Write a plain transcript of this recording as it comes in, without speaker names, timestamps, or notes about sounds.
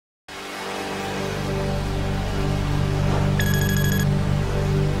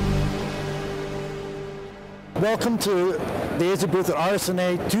Welcome to the EIZO booth at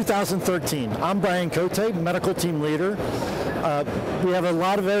RSNA 2013. I'm Brian Cote, medical team leader. We have a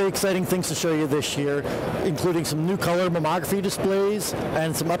lot of very exciting things to show you this year, including some new color mammography displays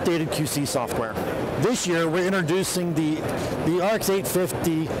and some updated QC software. This year we're introducing the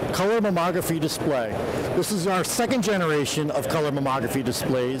RX850 color mammography display. This is our second generation of color mammography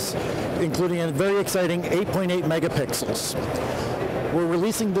displays, including a very exciting 8.8 megapixels. We're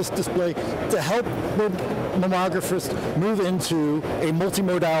releasing this display to help mammographers move into a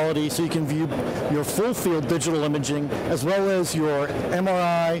multi-modality so you can view your full field digital imaging as well as your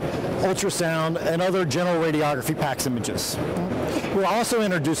MRI, ultrasound, and other general radiography PACS images. We're also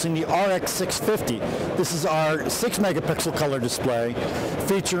introducing the RX650. This is our 6 megapixel color display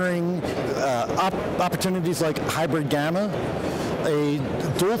featuring opportunities like hybrid gamma, a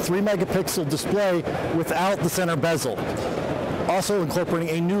dual 3 megapixel display without the center bezel. Also incorporating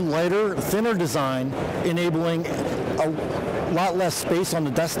a new lighter, thinner design, enabling a lot less space on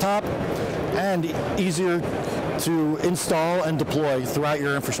the desktop and easier to install and deploy throughout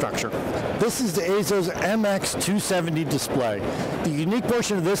your infrastructure. This is the EIZO's MX-270 display. The unique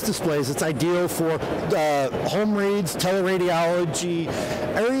portion of this display is it's ideal for home reads, teleradiology,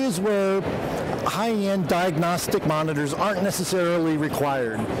 areas where high-end diagnostic monitors aren't necessarily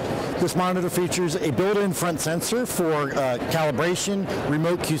required. This monitor features a built-in front sensor for calibration,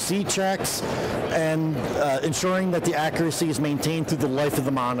 remote QC checks, and ensuring that the accuracy is maintained through the life of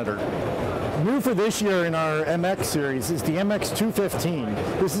the monitor. New for this year in our MX series is the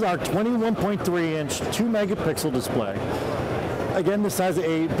MX-215. This is our 21.3-inch 2 megapixel display. Again, this has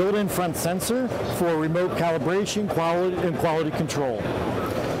a built-in front sensor for remote calibration, quality control.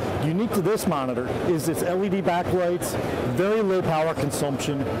 Unique to this monitor is its LED backlights, very low power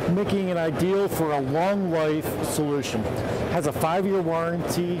consumption, making it ideal for a long life solution. It has a 5-year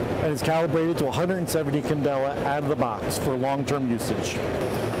warranty and is calibrated to 170 candela out of the box for long-term usage.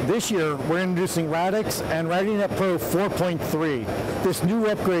 This year, we're introducing Radix and RadiNet Pro 4.3. This new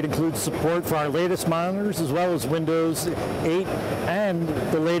upgrade includes support for our latest monitors as well as Windows 8 and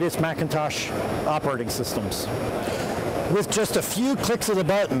the latest Macintosh operating systems. With just a few clicks of the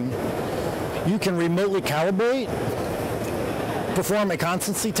button, you can remotely calibrate, perform a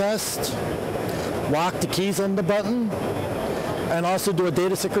constancy test, lock the keys on the button, and also do a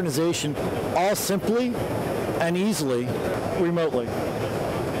data synchronization, all simply and easily remotely.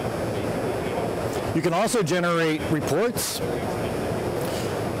 You can also generate reports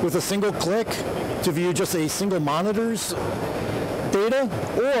with a single click to view just a single monitor's data,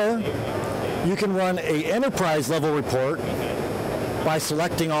 or you can run an enterprise level report by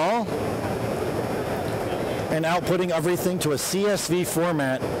selecting all and outputting everything to a CSV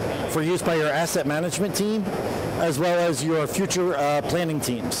format for use by your asset management team as well as your future planning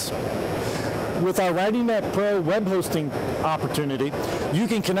teams. With our RadiNet Pro web hosting opportunity, you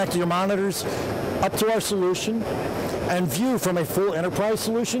can connect your monitors up to our solution and view from a full enterprise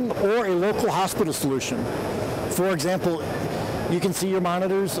solution or a local hospital solution. For example, you can see your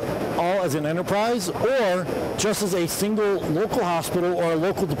monitors all as an enterprise or just as a single local hospital or a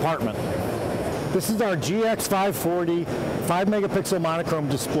local department. This is our GX540 5 megapixel monochrome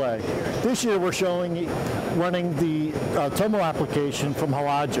display. This year we're running the Tomo application from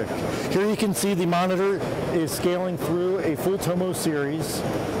Hologic. Here you can see the monitor is scaling through a full Tomo series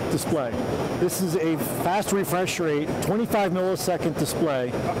display. This is a fast refresh rate, 25 millisecond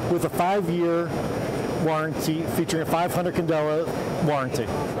display with a 5-year warranty featuring a 500 candela warranty.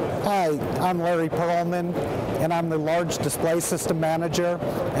 Hi, I'm Larry Perlman, and I'm the Large Display System Manager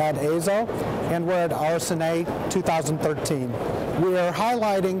at EIZO, and we're at RSNA 2013. We are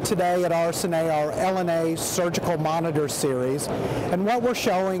highlighting today at RSNA our LNA Surgical Monitor Series, and what we're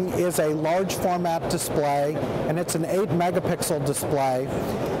showing is a large format display, and it's an 8 megapixel display.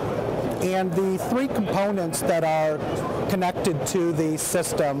 And the 3 components that are connected to the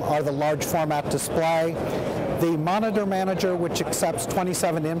system are the large format display, the monitor manager, which accepts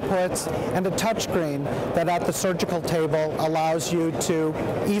 27 inputs, and a touchscreen that at the surgical table allows you to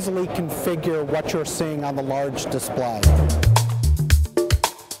easily configure what you're seeing on the large display.